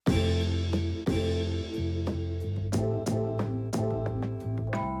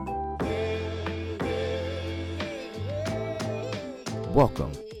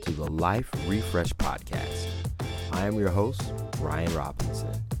Welcome to the Life Refresh Podcast. I am your host, Ryan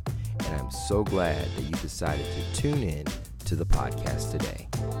Robinson, and I'm so glad that you decided to tune in to the podcast today.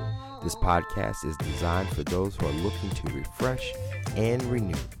 This podcast is designed for those who are looking to refresh and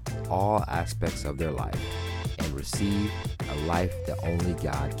renew all aspects of their life and receive a life that only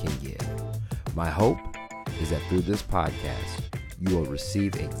God can give. My hope is that through this podcast, you will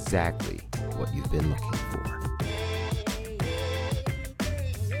receive exactly what you've been looking for.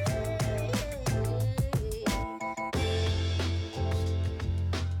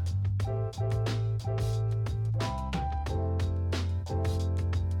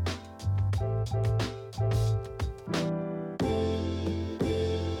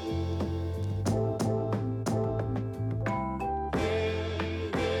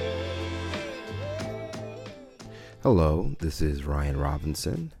 Hello, this is Ryan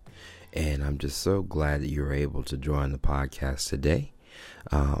Robinson, and I'm just so glad that you're able to join the podcast today.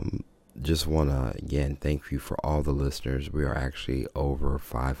 Just want to, again, thank you for all the listeners. We are actually over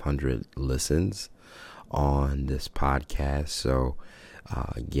 500 listens on this podcast. So,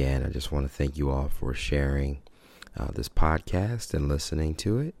 again, I just want to thank you all for sharing this podcast and listening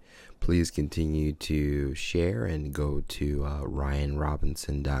to it. Please continue to share and go to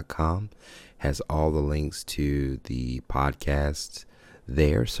ryanrobinson.com. Has all the links to the podcasts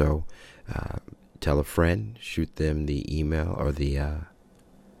there. So tell a friend, shoot them the email or the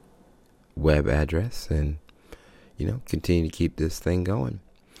web address, and continue to keep this thing going.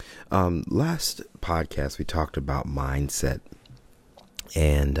 Last podcast we talked about mindset,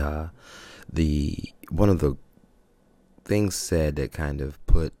 and one of the things said that kind of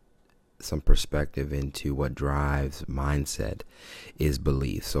put some perspective into what drives mindset is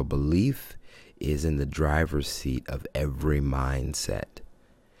belief. So belief is in the driver's seat of every mindset.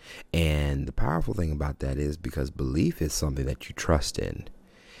 And the powerful thing about that is because belief is something that you trust in.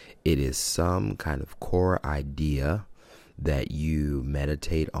 It is some kind of core idea that you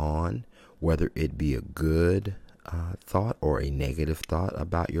meditate on, whether it be a good thought or a negative thought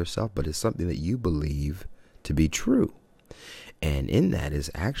about yourself, but it's something that you believe to be true. And in that is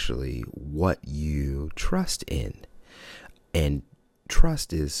actually what you trust in. And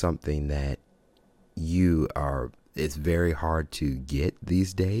trust is something that it's very hard to get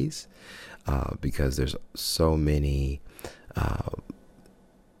these days because there's so many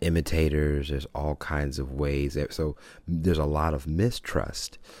imitators. There's all kinds of ways. So there's a lot of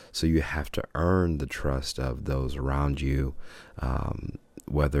mistrust. So you have to earn the trust of those around you,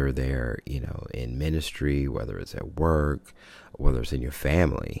 whether they're, in ministry, whether it's at work, whether it's in your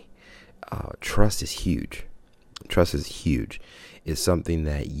family. Trust is huge. Trust is huge. It's something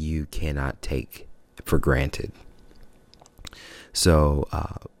that you cannot take for granted. So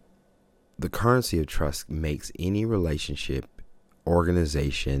the currency of trust makes any relationship,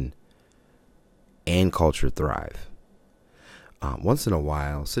 organization, and culture thrive. Once in a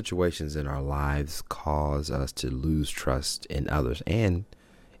while, situations in our lives cause us to lose trust in others and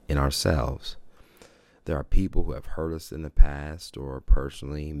in ourselves. There are people who have hurt us in the past, or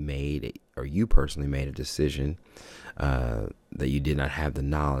you personally made a decision that you did not have the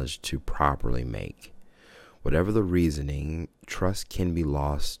knowledge to properly make. Whatever the reasoning, trust can be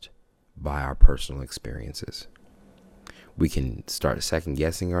lost by our personal experiences. We can start second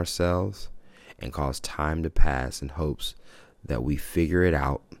guessing ourselves and cause time to pass in hopes that we figure it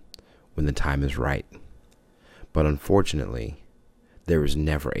out when the time is right. But unfortunately, there is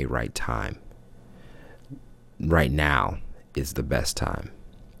never a right time. Right now is the best time.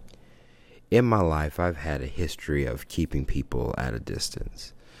 In my life, I've had a history of keeping people at a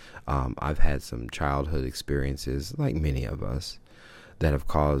distance. I've had some childhood experiences, like many of us, that have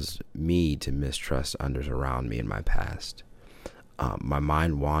caused me to mistrust others around me in my past. My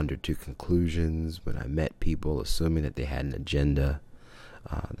mind wandered to conclusions when I met people, assuming that they had an agenda,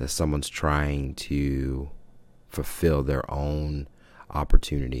 that someone's trying to fulfill their own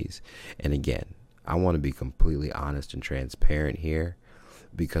opportunities. And again, I want to be completely honest and transparent here,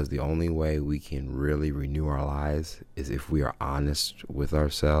 because the only way we can really renew our lives is if we are honest with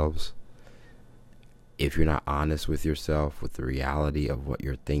ourselves. If you're not honest with yourself, with the reality of what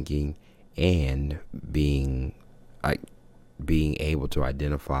you're thinking, and being able to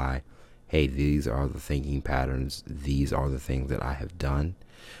identify, hey, these are the thinking patterns, these are the things that I have done,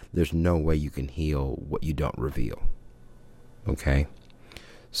 there's no way you can heal what you don't reveal. Okay?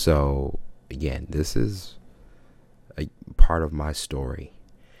 So, again, this is a part of my story.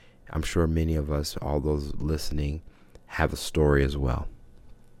 I'm sure many of us, all those listening, have a story as well.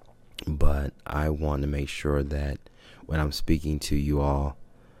 But I want to make sure that when I'm speaking to you all,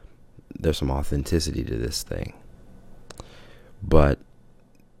 there's some authenticity to this thing. But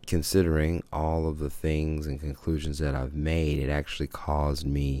considering all of the things and conclusions that I've made, it actually caused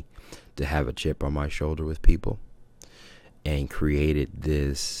me to have a chip on my shoulder with people, and created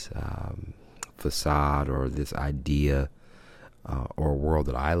this facade, or this idea, or world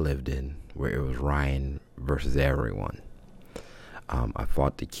that I lived in, where it was Ryan versus everyone. I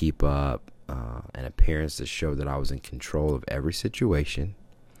fought to keep up an appearance to show that I was in control of every situation,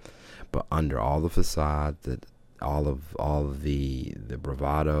 but under all the facade, that all of the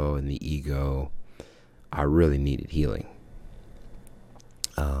bravado and the ego, I really needed healing.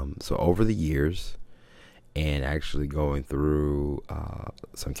 So over the years, and actually going through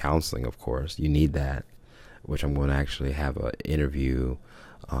some counseling, of course, you need that, which I'm going to actually have an interview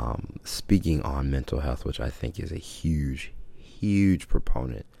speaking on mental health, which I think is a huge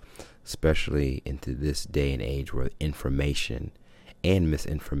proponent, especially into this day and age where information and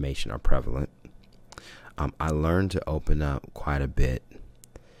misinformation are prevalent. I learned to open up quite a bit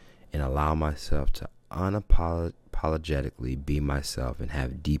and allow myself to unapologetically be myself and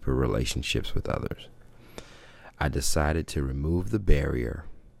have deeper relationships with others. I decided to remove the barrier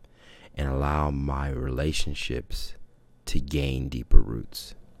and allow my relationships to gain deeper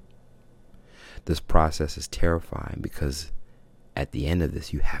roots. This process is terrifying because at the end of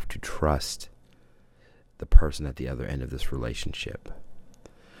this, you have to trust the person at the other end of this relationship.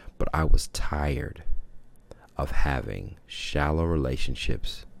 But I was tired of having shallow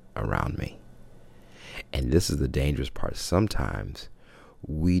relationships around me. And this is the dangerous part. Sometimes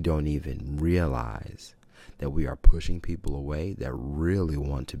we don't even realize that we are pushing people away that really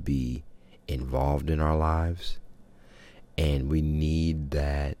want to be involved in our lives. And we need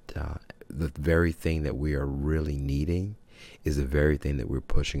that. The very thing that we are really needing is the very thing that we're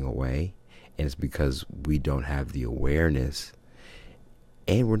pushing away. And it's because we don't have the awareness,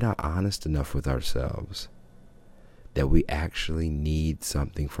 and we're not honest enough with ourselves, that we actually need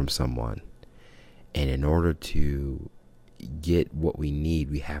something from someone. And in order to get what we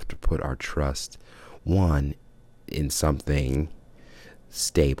need, we have to put our trust, one, in something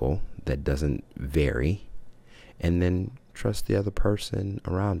stable that doesn't vary, and then trust the other person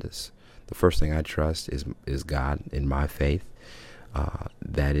around us. The first thing I trust is God in my faith.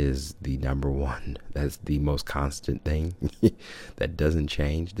 That is the number one. That's the most constant thing that doesn't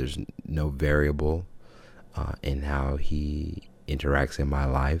change. There's no variable in how he interacts in my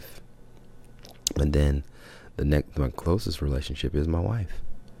life. And then my closest relationship is my wife.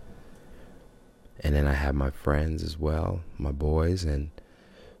 And then I have my friends as well, my boys, and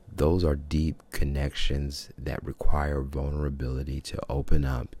those are deep connections that require vulnerability to open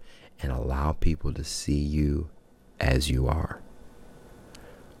up and allow people to see you as you are,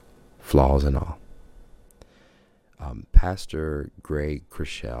 flaws and all. Pastor Greg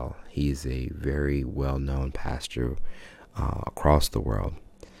Chrishell, he's a very well-known pastor across the world,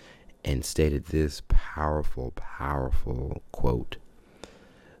 and stated this powerful quote: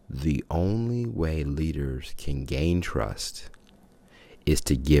 "The only way leaders can gain trust is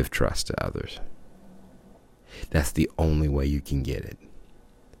to give trust to others." That's the only way you can get it.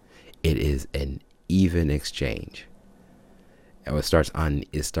 It is an even exchange. And it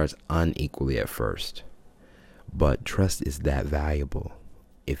starts unequally at first, but trust is that valuable.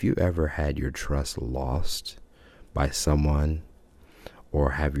 If you ever had your trust lost by someone,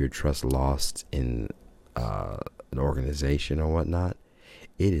 or have your trust lost in an organization or whatnot,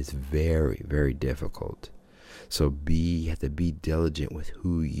 it is very, very difficult. So you have to be diligent with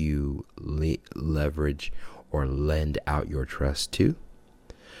who you leverage or lend out your trust to.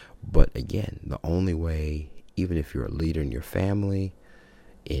 But again, the only way, even if you're a leader in your family,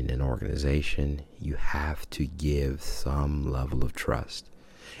 in an organization, you have to give some level of trust.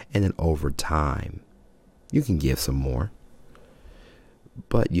 And then over time, you can give some more.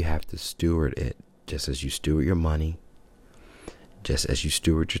 But you have to steward it, just as you steward your money, just as you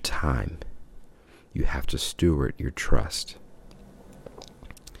steward your time. You have to steward your trust.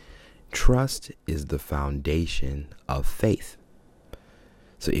 Trust is the foundation of faith.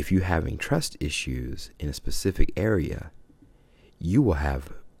 So if you're having trust issues in a specific area, you will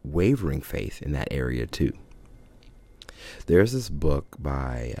have wavering faith in that area too. There's this book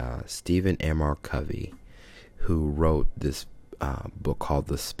by Stephen M. R. Covey, who wrote this book called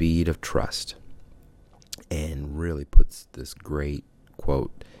The Speed of Trust, and really puts this great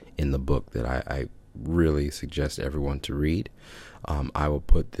quote in the book that I really suggest everyone to read. I will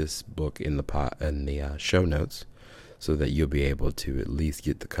put this book in the show notes, so that you'll be able to at least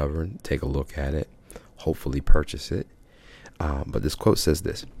get the cover and take a look at it, hopefully purchase it. But this quote says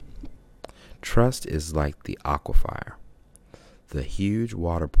this: "Trust is like the aquifer, the huge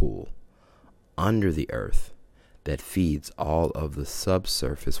water pool under the earth that feeds all of the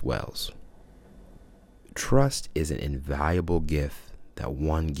subsurface wells. Trust is an invaluable gift that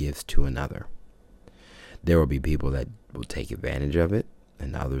one gives to another. There will be people that will take advantage of it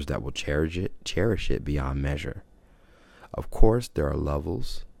and others that will cherish it beyond measure. Of course, there are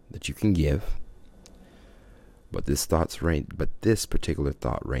levels that you can give, but this particular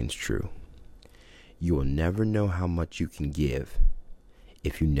thought reigns true. You will never know how much you can give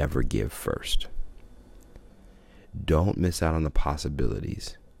if you never give first. Don't miss out on the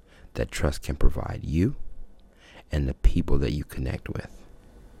possibilities that trust can provide you and the people that you connect with,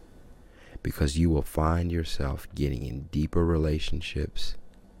 because you will find yourself getting in deeper relationships,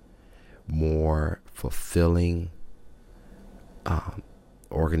 more fulfilling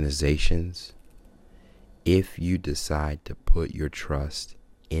organizations, if you decide to put your trust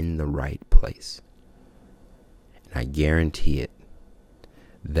in the right place. And I guarantee it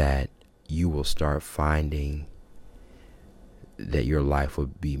that you will start finding that your life will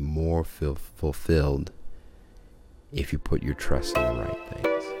be more fulfilled if you put your trust in the right things.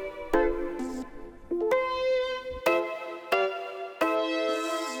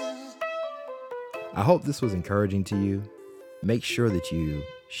 I hope this was encouraging to you. Make sure that you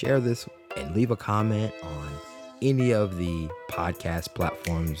share this and leave a comment on any of the podcast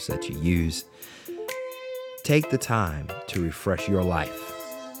platforms that you use. Take the time to refresh your life.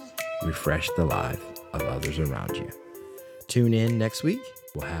 Refresh the life of others around you. Tune in next week.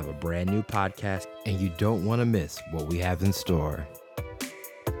 We'll have a brand new podcast, and you don't want to miss what we have in store